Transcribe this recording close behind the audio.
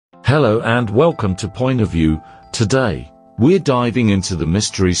Hello and welcome to PointOrView. Today, we're diving into the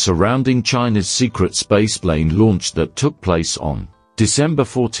mystery surrounding China's secret spaceplane launch that took place on December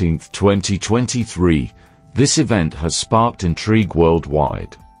 14, 2023. This event has sparked intrigue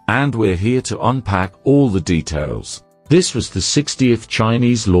worldwide, and we're here to unpack all the details. This was the 60th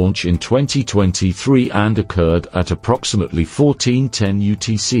Chinese launch in 2023 and occurred at approximately 14:10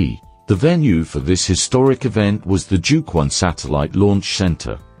 UTC. The venue for this historic event was the Jiuquan Satellite Launch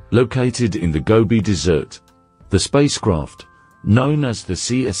Center, located in the Gobi Desert. The spacecraft, known as the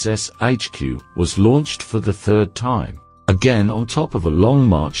CSS-HQ, was launched for the third time, again on top of a long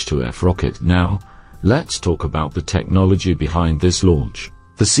march to F rocket. Now, let's talk about the technology behind this launch.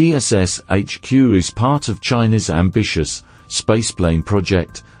 The CSS-HQ is part of China's ambitious spaceplane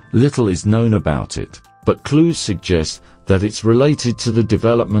project. Little is known about it, but clues suggest that it's related to the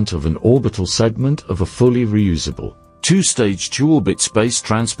development of an orbital segment of a fully reusable two-stage two-orbit space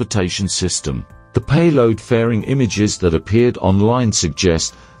transportation system. The payload fairing images that appeared online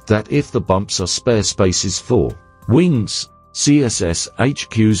suggest that if the bumps are spare spaces for wings,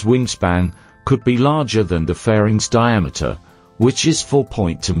 CSS-HQ's wingspan could be larger than the fairing's diameter, which is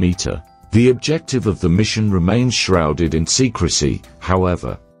 4.2 meters. The objective of the mission remains shrouded in secrecy.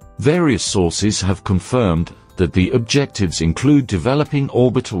 However, various sources have confirmed that the objectives include developing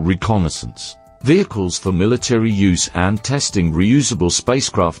orbital reconnaissance vehicles for military use and testing reusable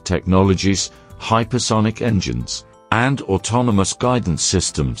spacecraft technologies, hypersonic engines, and autonomous guidance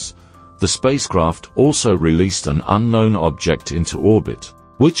systems. The spacecraft also released an unknown object into orbit,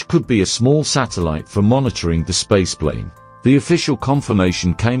 which could be a small satellite for monitoring the spaceplane. The official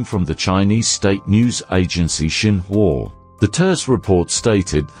confirmation came from the Chinese state news agency Xinhua. The terse report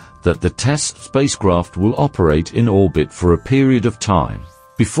stated that the test spacecraft will operate in orbit for a period of time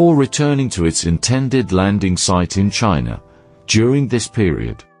before returning to its intended landing site in China. During this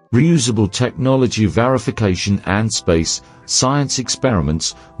period, reusable technology verification and space science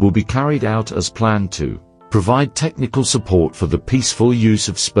experiments will be carried out as planned to provide technical support for the peaceful use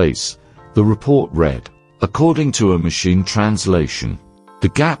of space, the report read. According to a machine translation, the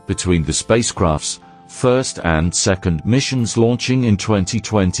gap between the spacecraft's first and second missions launching in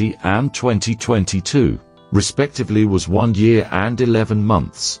 2020 and 2022, respectively, was 1 year and 11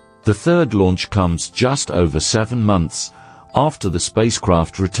 months. The third launch comes just over 7 months after the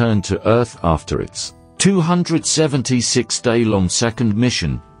spacecraft returned to Earth after its 276-day-long second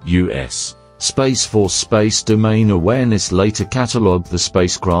mission. U.S. Space Force Space Domain Awareness later catalogued the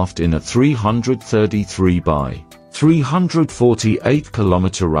spacecraft in a 333 by 348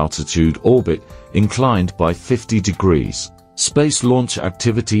 kilometer altitude orbit, inclined by 50 degrees. Space Launch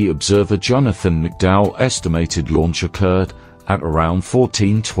Activity Observer Jonathan McDowell estimated launch occurred at around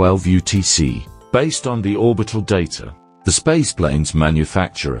 14:12 UTC. Based on the orbital data, the spaceplane's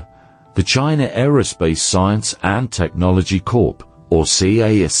manufacturer, the China Aerospace Science and Technology Corp., or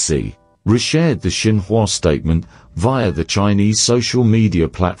CASC, reshared the Xinhua statement via the Chinese social media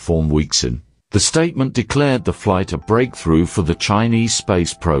platform Weixin. The statement declared the flight a breakthrough for the Chinese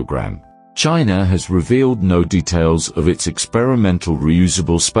space program. China has revealed no details of its experimental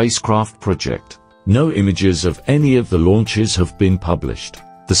reusable spacecraft project. No images of any of the launches have been published.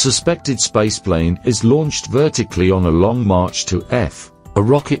 The suspected spaceplane is launched vertically on a long march to F, a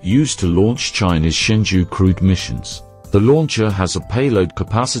rocket used to launch China's Shenzhou crewed missions. The launcher has a payload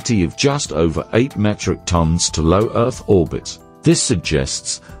capacity of just over 8 metric tons to low Earth orbit. This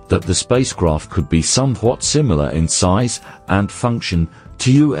suggests that the spacecraft could be somewhat similar in size and function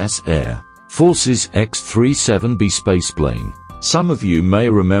to U.S. Air Force's X-37B spaceplane. Some of you may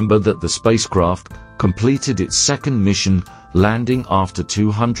remember that the spacecraft completed its second mission, landing after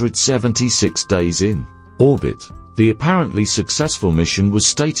 276 days in orbit. The apparently successful mission was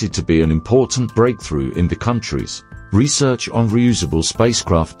stated to be an important breakthrough in the country's research on reusable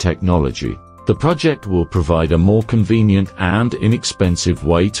spacecraft technology. The project will provide a more convenient and inexpensive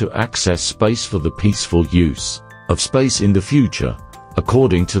way to access space for the peaceful use of space in the future,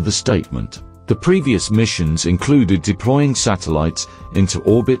 according to the statement. The previous missions included deploying satellites into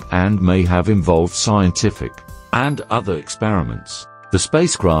orbit and may have involved scientific and other experiments. The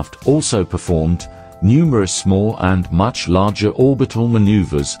spacecraft also performed numerous small and much larger orbital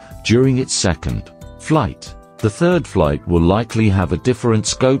maneuvers during its second flight. The third flight will likely have a different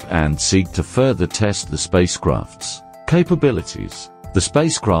scope and seek to further test the spacecraft's capabilities. The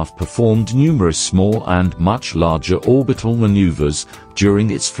spacecraft performed numerous small and much larger orbital maneuvers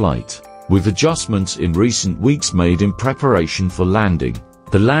during its flight, with adjustments in recent weeks made in preparation for landing.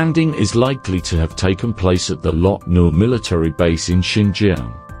 The landing is likely to have taken place at the Lot Nul military base in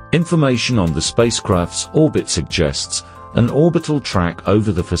Xinjiang. Information on the spacecraft's orbit suggests An orbital track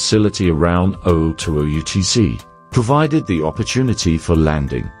over the facility around 020 UTC provided the opportunity for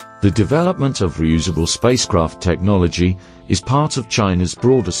landing. The development of reusable spacecraft technology is part of China's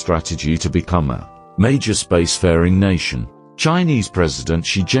broader strategy to become a major spacefaring nation. Chinese President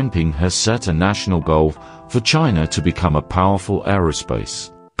Xi Jinping has set a national goal for China to become a powerful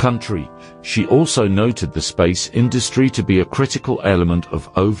aerospace country. She also noted the space industry to be a critical element of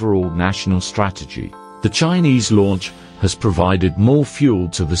overall national strategy. The Chinese launch has provided more fuel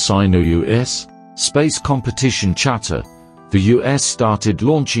to the Sino-US space competition chatter. The US started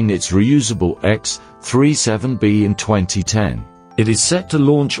launching its reusable X-37B in 2010. It is set to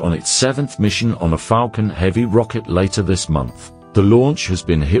launch on its 7th mission on a Falcon Heavy rocket later this month. The launch has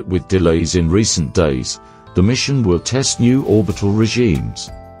been hit with delays in recent days. The mission will test new orbital regimes,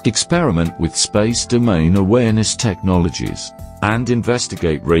 experiment with space domain awareness technologies, and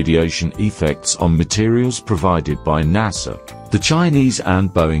investigate radiation effects on materials provided by NASA. The Chinese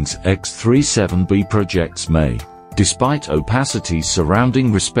and Boeing's X-37B projects may, despite opacities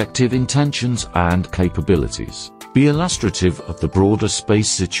surrounding respective intentions and capabilities, be illustrative of the broader space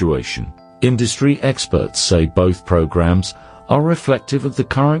situation. Industry experts say both programs are reflective of the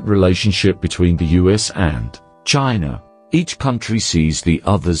current relationship between the US and China. Each country sees the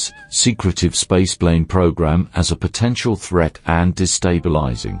other's secretive spaceplane program as a potential threat and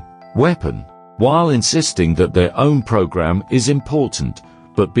destabilizing weapon, while insisting that their own program is important,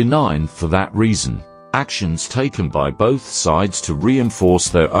 but benign for that reason. Actions taken by both sides to reinforce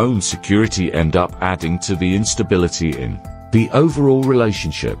their own security end up adding to the instability in the overall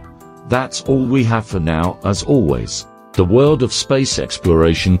relationship. That's all we have for now. As always, the world of space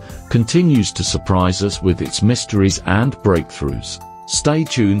exploration continues to surprise us with its mysteries and breakthroughs. Stay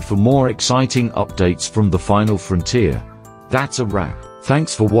tuned for more exciting updates from the final frontier. That's a wrap.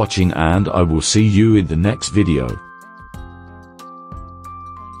 Thanks for watching, and I will see you in the next video.